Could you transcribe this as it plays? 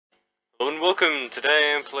Hello and welcome.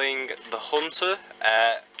 Today I'm playing the Hunter.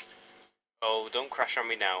 Oh, don't crash on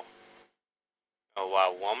me now. Oh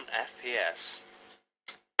wow, 1 FPS.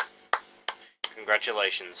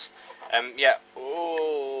 Congratulations. Yeah.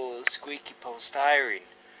 Oh, squeaky polystyrene.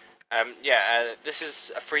 This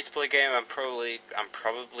is a free-to-play game. I'm probably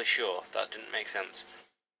sure that didn't make sense.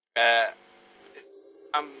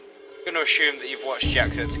 I'm gonna assume that you've watched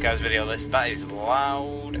Jacksepticeye's video. That is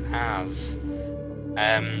loud as.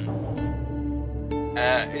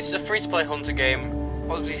 It's a free-to-play hunter game.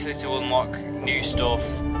 Obviously, to unlock new stuff,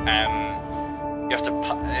 you have to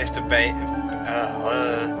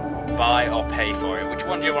buy or pay for it. Which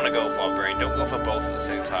one do you want to go for, Brain? Don't go for both at the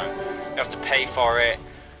same time. You have to pay for it.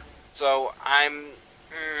 So I'm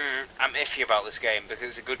iffy about this game because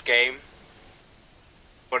it's a good game,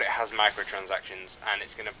 but it has microtransactions, and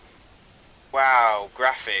it's gonna. Wow,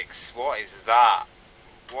 graphics! What is that?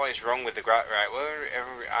 What is wrong with the right? Well,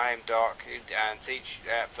 I'm dark and teach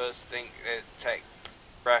first thing take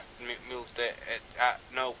breath, moved it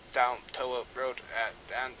no down Toa road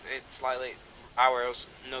and it's slightly hours,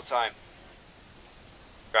 no time.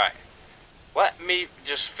 Right, let me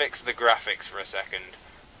just fix the graphics for a second.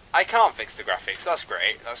 I can't fix the graphics. That's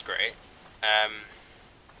great. That's great. Can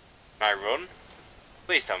I run?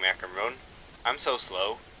 Please tell me I can run. I'm so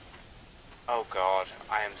slow. Oh God,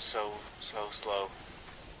 I am so slow.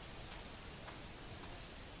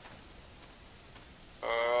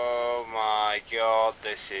 Oh my God,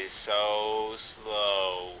 this is so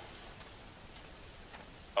slow.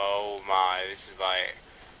 Oh my, this is like,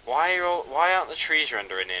 why aren't the trees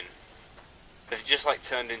rendering in? They've just like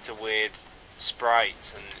turned into weird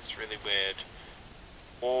sprites, and it's really weird.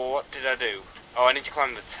 Oh, what did I do? Oh, I need to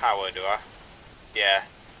climb the tower, do I? Yeah.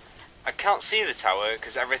 I can't see the tower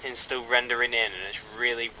because everything's still rendering in, and it's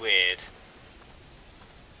really weird.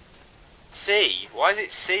 C? Why is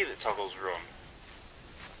it C that toggles run?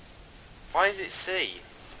 Why is it C?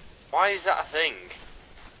 Why is that a thing?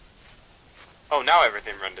 Oh, now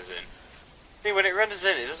everything renders in. See, when it renders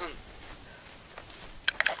in, it doesn't.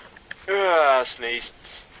 Ugh,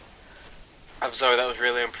 sneeze. I'm sorry, that was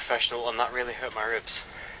really unprofessional, and that really hurt my ribs.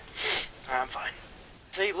 I'm fine.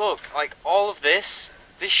 See, look, like all of this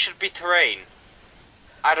should be terrain.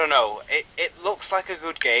 I don't know. It looks like a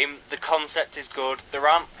good game. The concept is good. There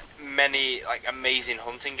aren't many like amazing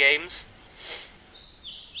hunting games.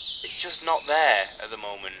 It's just not there at the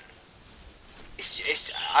moment.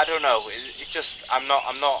 It's I don't know. It's just I'm not.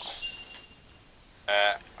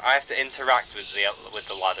 I have to interact with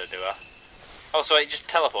the ladder, do I? Oh, so it just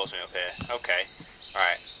teleports me up here. Okay.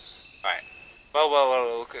 Right. Right.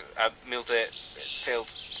 Well. Look at milled it. It's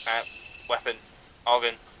filled. Weapon,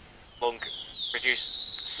 organ, lung,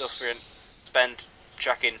 reduce suffering, spend,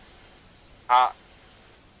 tracking, heart,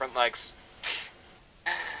 front legs.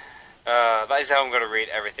 That is how I'm going to read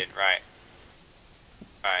everything. Right.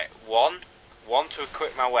 Right. One to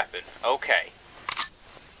equip my weapon. Okay.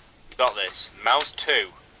 Got this. Mouse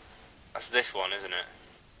 2. That's this one, isn't it?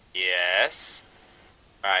 Yes.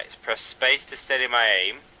 Right. Press space to steady my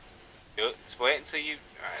aim. Good. Just wait until you.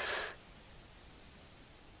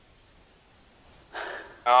 Right.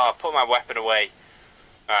 Oh, put my weapon away.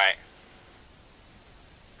 Alright.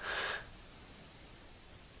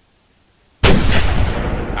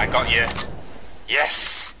 I got you.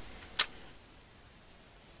 Yes!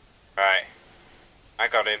 Right. I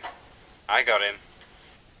got him.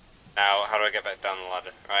 Now, how do I get back down the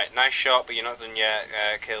ladder? Right, nice shot, but you're not done yet.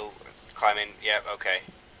 Kill, climbing. Yep, okay.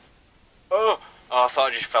 Oh, I thought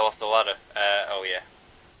I just fell off the ladder. Oh yeah.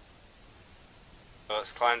 So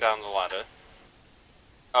let's climb down the ladder.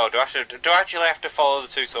 Oh, do I actually have to follow the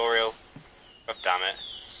tutorial? God damn it.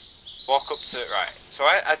 Walk up to... Right. So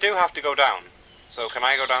I do have to go down. So can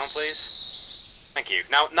I go down, please? Thank you.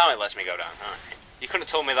 Now it lets me go down. Alright. You couldn't have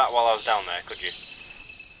told me that while I was down there, could you?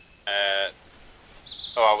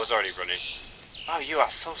 Oh, I was already running. Oh, you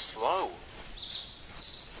are so slow.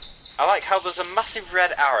 I like how there's a massive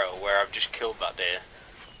red arrow where I've just killed that deer.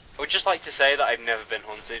 I would just like to say that I've never been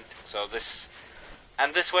hunting, so this...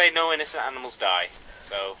 And this way, no innocent animals die.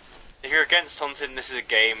 So, if you're against hunting, this is a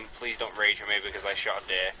game. Please don't rage at me because I shot a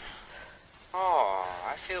deer. Oh,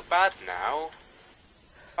 I feel bad now.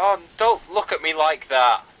 Oh, don't look at me like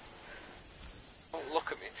that. Don't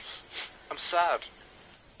look at me. I'm sad.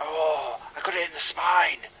 Oh, I got it in the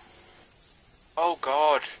spine. Oh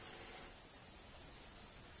God.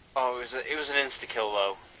 Oh, it was an insta kill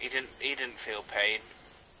though. He didn't feel pain.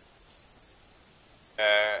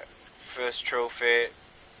 First trophy.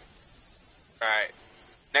 Right.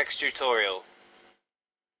 Next tutorial.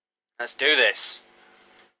 Let's do this.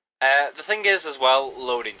 The thing is as well,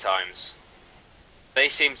 loading times. They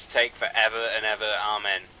seem to take forever and ever,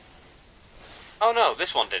 amen. Oh no,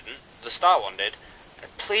 this one didn't. The start one did.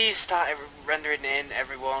 Please start rendering in,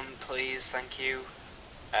 everyone, please, thank you.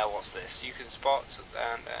 What's this? You can spot,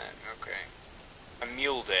 and, okay. A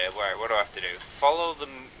mule deer, where, what do I have to do? Follow the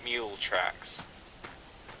mule tracks.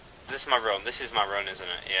 Is this my run? This is my run, isn't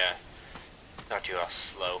it? Yeah. God, you are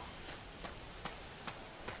slow.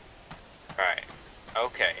 Right.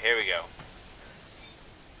 Okay, here we go.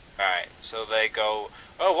 Right, so they go...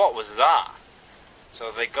 Oh, what was that?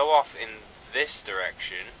 So they go off in this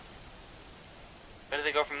direction. Where do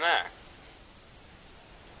they go from there?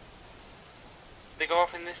 They go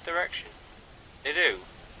off in this direction. They do.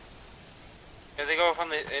 Yeah, they go off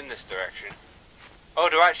in this direction. Oh,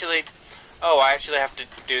 do I actually... Oh, I actually have to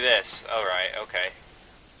do this. Oh, right, okay.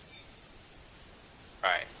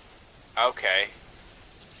 Right. Okay.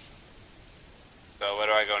 So, where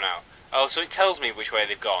do I go now? Oh, so it tells me which way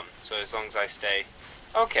they've gone. So, as long as I stay...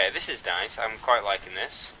 Okay, this is nice. I'm quite liking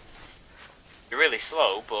this. You're really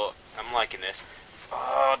slow, but I'm liking this.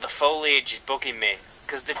 Oh, the foliage is bugging me.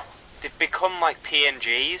 Because they've become like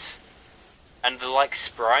PNGs. And they're like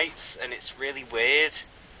sprites, and it's really weird.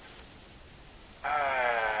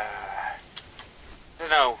 I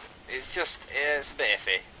don't know. It's just, it's a bit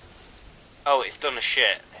iffy. Oh, it's done a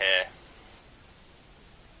shit here.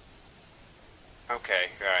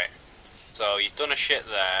 Okay, right. So, you've done a shit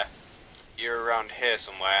there. You're around here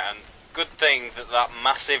somewhere, and good thing that that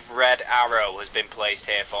massive red arrow has been placed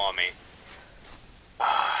here for me.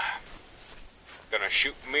 Gonna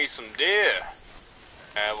shoot me some deer.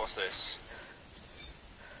 What's this?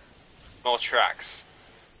 More tracks.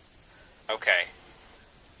 Okay.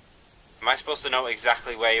 Am I supposed to know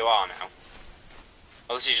exactly where you are now?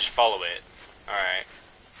 Or does he just follow it? Alright.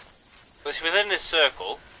 But it's within this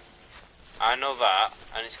circle. I know that.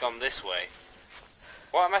 And it's gone this way.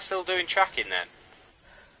 What am I still doing tracking then?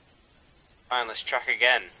 Fine, let's track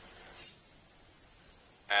again.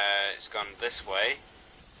 It's gone this way.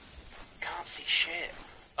 Can't see shit.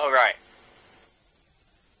 Oh, right.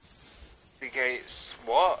 The gates.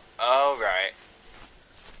 What? Oh, right.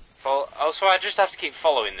 Well, oh, so I just have to keep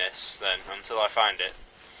following this then until I find it.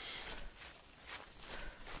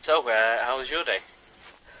 So, how was your day?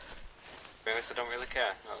 To be honest, I don't really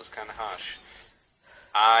care. That was kind of harsh.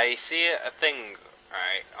 I see a thing,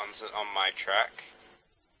 right, on my track.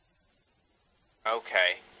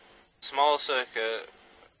 Okay. Small circuit.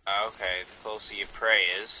 Okay, the closer your prey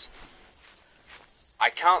is.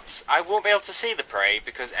 I won't be able to see the prey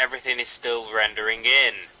because everything is still rendering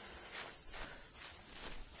in.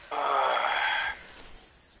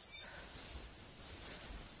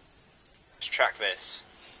 Let's track this.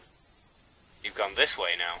 You've gone this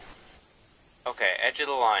way now. Okay, edge of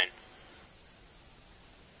the line.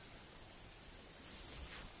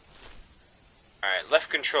 Alright, left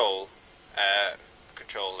control.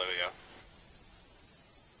 Control, there we go.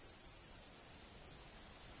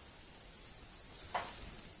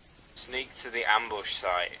 Sneak to the ambush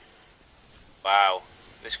site. Wow,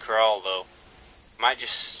 this crawl though. Might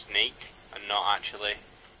just sneak and not actually.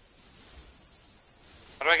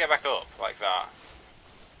 How do I get back up like that?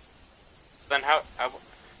 Then how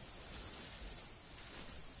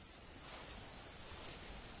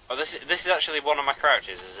oh, this is actually one of my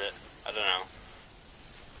crouches, is it? I don't know.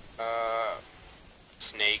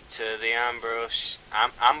 Sneak to the ambush.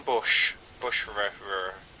 Ambush. Bush.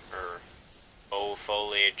 Oh,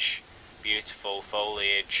 foliage. Beautiful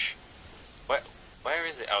foliage. Where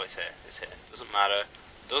is it? Oh, it's here. It's here. Doesn't matter.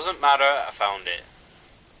 Doesn't matter. I found it.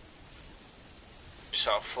 Just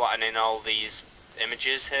sort of flattening all these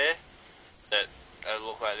images here that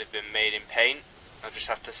look like they've been made in paint. I just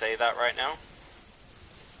have to say that right now.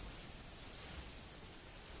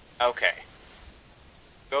 Okay.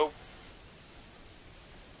 Go.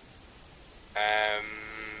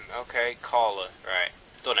 Okay, caller. Right.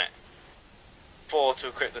 Done it. 4 to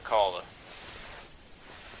equip the caller.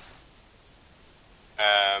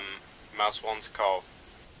 Mouse 1 to call.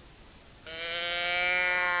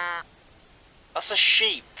 That's a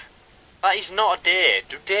sheep. That is not a deer.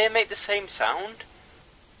 Do deer make the same sound?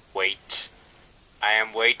 Wait. I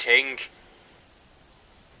am waiting.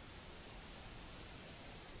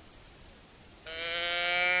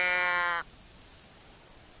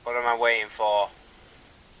 What am I waiting for?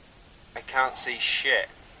 I can't see shit.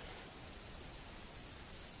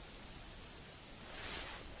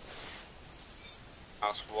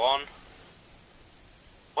 Mouse 1.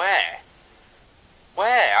 Where?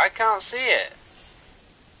 Where? I can't see it.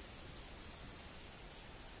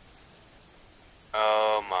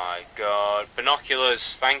 Oh my god.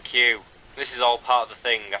 Binoculars, thank you. This is all part of the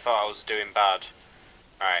thing. I thought I was doing bad.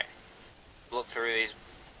 Right. look through these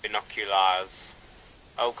binoculars.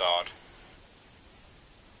 Oh god.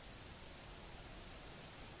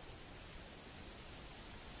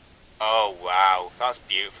 Oh wow, that's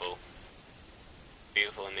beautiful.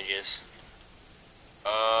 Beautiful images.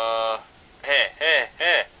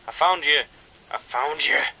 Hey, I found you. I found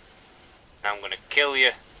you. Now I'm gonna kill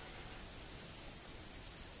you.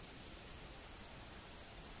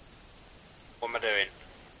 What am I doing?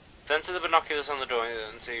 Center the binoculars on the door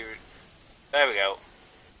and see. There we go.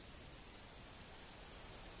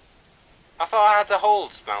 I thought I had to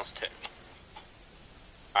hold mouse tip.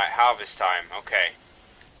 Right, harvest time. Okay.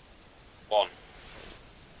 1.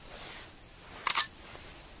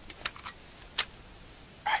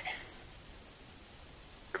 Right.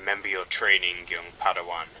 Remember your training, young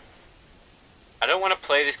Padawan. I don't want to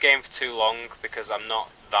play this game for too long because I'm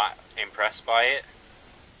not that impressed by it.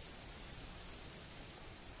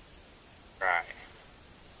 Right.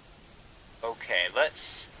 Okay,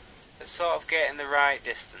 let's sort of get in the right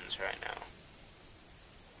distance right now.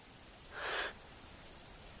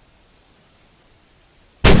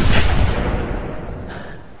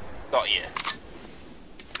 Got you.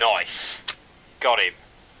 Nice. Got him.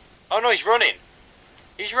 Oh no, he's running.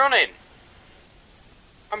 He's running.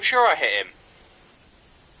 I'm sure I hit him.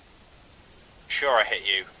 Sure I hit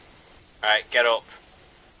you. Alright, get up.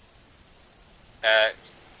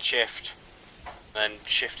 Shift. Then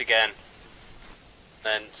shift again.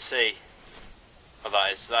 Then C. Oh,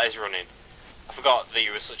 that is running. I forgot that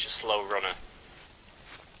you were such a slow runner.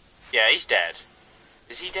 Yeah, he's dead.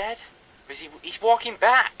 Is he dead? Or is he's walking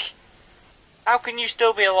back? How can you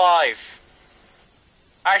still be alive?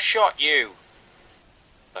 I shot you.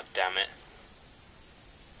 God damn it.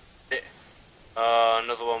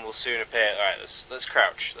 Another one will soon appear. Alright, let's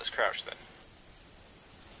crouch. Let's crouch then.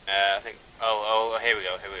 I think. Oh, here we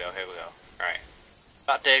go. Alright.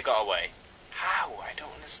 That deer got away. How? I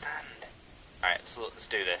don't understand. Alright, so let's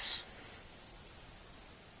do this.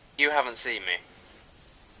 You haven't seen me.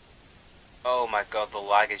 Oh my god, the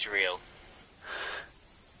lag is real.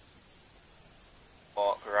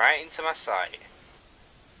 Walk right into my sight.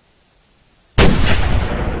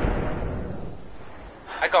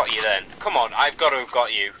 I got you then. Come on, I've got to have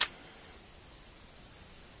got you.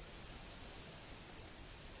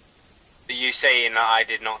 Are you saying that I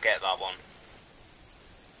did not get that one?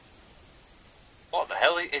 What the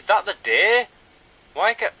hell? Is that the deer?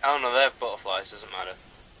 Why can't... Oh no, they're butterflies, doesn't matter.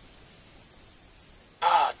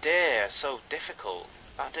 Ah, deer, so difficult.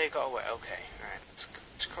 That deer got away. Okay, right, let's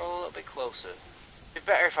scroll a little bit closer. It'd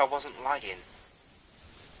be better if I wasn't lagging.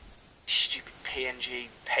 Stupid PNG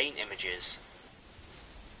paint images.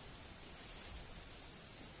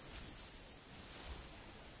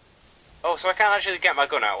 Oh, so I can't actually get my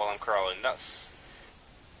gun out while I'm crawling. That's...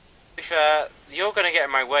 To be fair, you're gonna get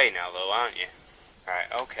in my way now though, aren't you? Right,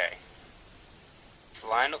 okay. Let's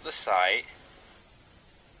line up the sight.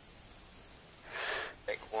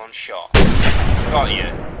 Take one shot. Got you.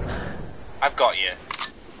 I've got you.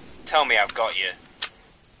 Tell me I've got you.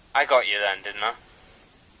 I got you then, didn't I?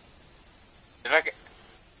 Did I get...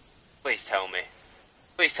 Please tell me.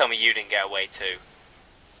 Please tell me you didn't get away too.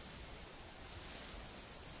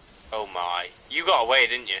 Oh my. You got away,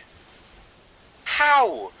 didn't you?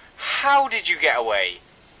 How? How did you get away?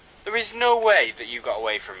 There is no way that you got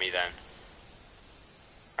away from me then.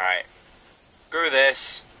 Alright. Screw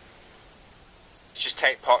this. Let's just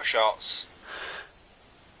take pot shots.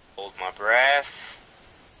 Hold my breath.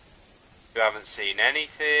 You haven't seen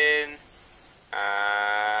anything.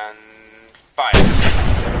 And... fire.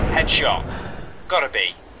 Headshot. Gotta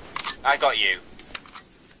be. I got you.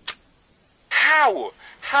 How?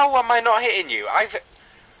 How am I not hitting you?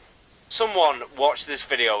 Someone watch this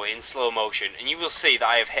video in slow motion and you will see that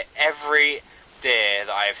I have hit every deer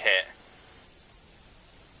that I have hit.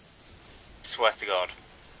 Swear to God.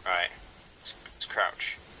 Right. Let's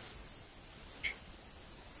crouch.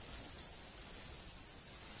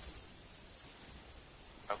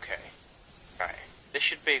 Okay. Right. This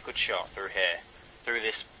should be a good shot through here. Through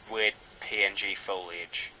this weird PNG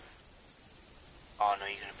foliage. Oh no,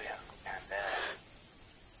 you're gonna be down there.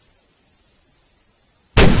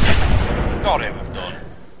 Gotta have done.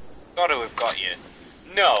 Gotta have got you.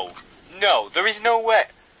 No. No, there is no way.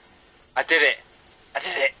 I did it. I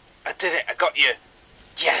did it. I did it. I got you.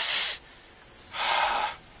 Yes. I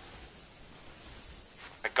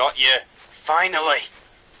got you. Finally.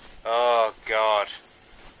 Oh, God.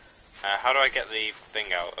 How do I get the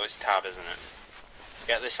thing out? Oh, it's tab, isn't it?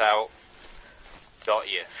 Get this out.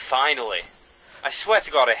 Got you. Finally. I swear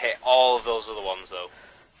to God I hit all of those other ones, though.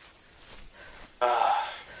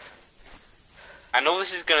 I know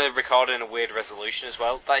this is going to record in a weird resolution as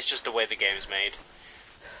well. That's just the way the game's made.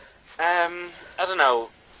 I don't know.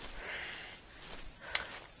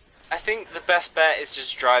 I think the best bet is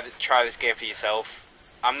just try this game for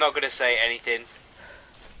yourself. I'm not going to say anything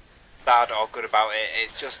bad or good about it.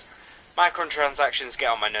 It's just microtransactions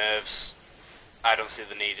get on my nerves. I don't see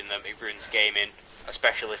the need in them. It ruins gaming,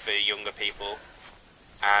 especially for younger people.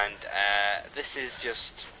 And this is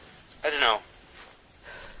just, I don't know.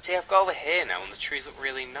 See, I've got over here now, and the trees look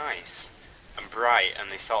really nice and bright, and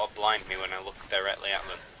they sort of blind me when I look directly at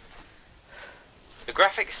them. The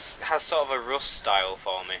graphics has sort of a Rust style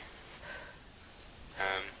for me.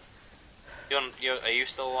 Are you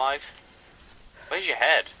still alive? Where's your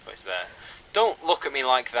head? Oh, it's there. Don't look at me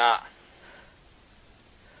like that.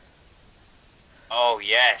 Oh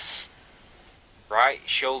yes. Right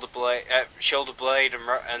shoulder blade,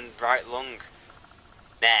 and right lung,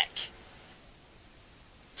 neck,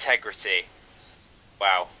 integrity.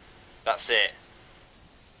 Wow, that's it.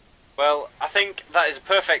 Well, I think that is a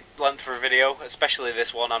perfect length for a video, especially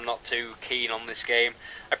this one. I'm not too keen on this game.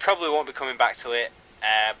 I probably won't be coming back to it,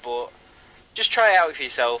 but just try it out for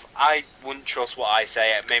yourself. I wouldn't trust what I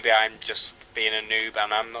say. Maybe I'm just being a noob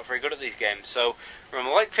and I'm not very good at these games. So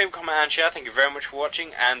remember, like, favorite, comment and share. Thank you very much for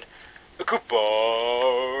watching, and goodbye.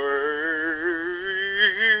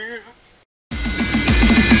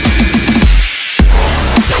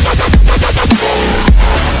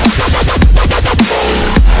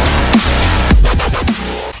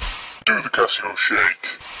 Do the Casio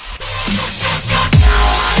shake.